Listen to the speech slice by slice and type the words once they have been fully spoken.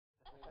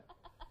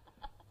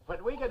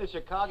When we get to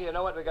Chicago, you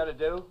know what we're going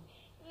to do?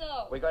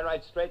 No. We're going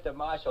right straight to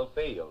Marshall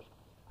Field.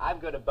 I'm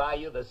going to buy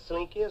you the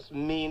slinkiest,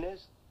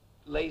 meanest,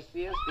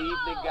 laciest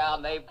evening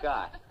gown they've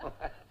got.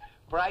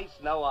 Price,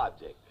 no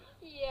object.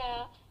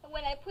 Yeah. And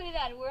when I put it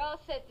on, we're all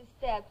set to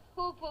step.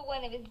 Who'll put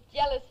one of his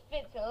jealous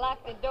fits and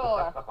lock the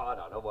door?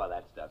 Oh, no more of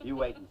that stuff. You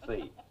wait and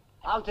see.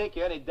 I'll take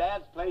you any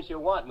dance place you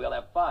want, and we'll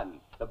have fun.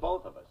 The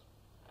both of us.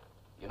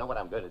 You know what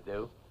I'm going to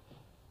do?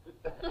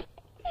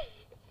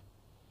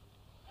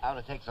 I'm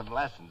going to take some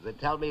lessons. They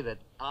tell me that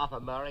Arthur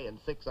Murray in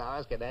 6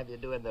 hours can have you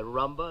doing the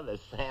rumba, the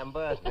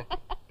samba.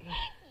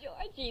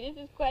 Georgie,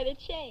 this is quite a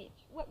change.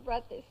 What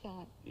brought this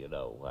on? You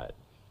know what?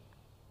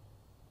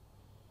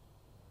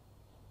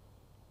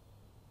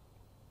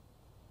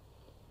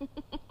 It's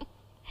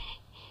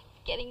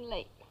getting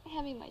late.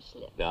 Hand me my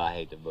slip. No, I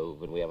hate to move.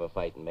 When we have a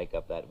fight and make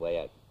up that way,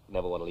 I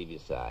never want to leave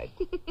your side.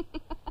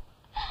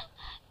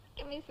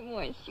 Give me some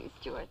orange juice,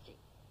 Georgie.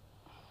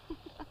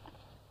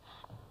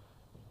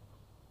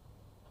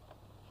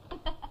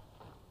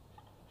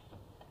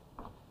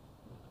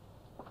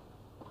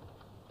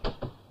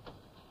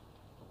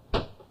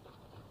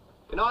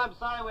 You know, I'm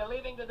sorry we're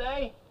leaving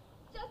today.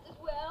 Just as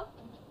well.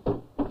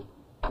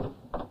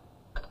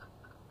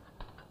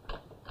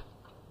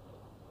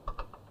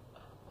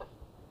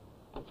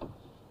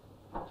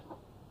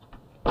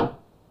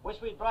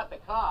 Wish we'd brought the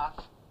car.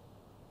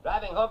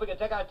 Driving home, we could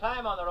take our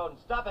time on the road and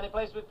stop any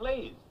place we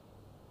please.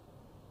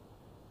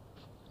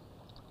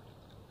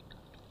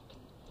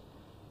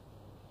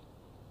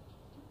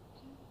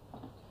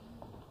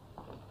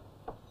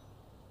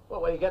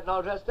 Well, what are you getting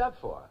all dressed up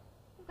for?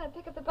 I'm going to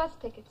pick up the bus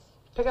tickets.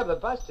 Pick up the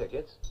bus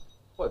tickets?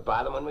 We'll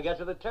buy them when we get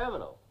to the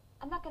terminal.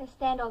 I'm not going to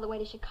stand all the way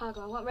to Chicago.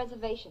 I want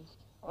reservations.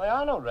 Well, there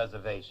are no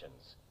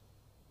reservations.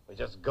 We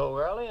just go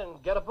early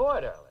and get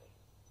aboard early.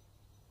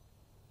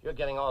 You're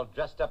getting all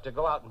dressed up to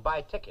go out and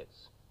buy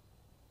tickets.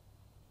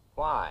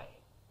 Why?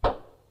 Where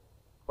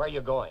are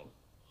you going?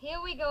 Here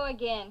we go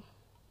again.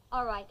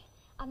 All right.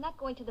 I'm not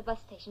going to the bus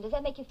station. Does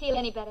that make you feel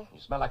any better? You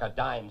smell like a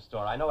dime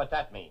store. I know what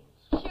that means.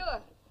 Sure.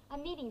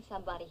 I'm meeting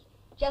somebody.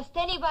 Just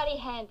anybody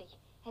handy,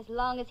 as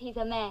long as he's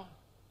a man.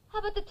 How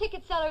about the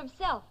ticket seller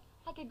himself?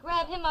 I could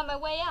grab him on my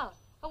way out.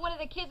 Or one of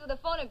the kids with a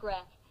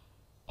phonograph.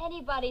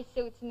 Anybody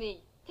suits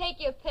me.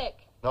 Take your pick.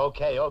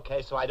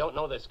 Okay, so I don't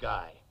know this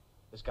guy.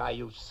 This guy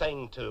you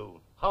sing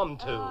to, hum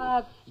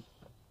to.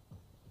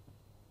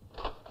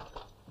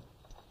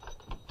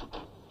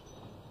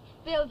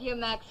 Build your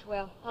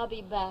Maxwell. I'll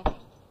be back.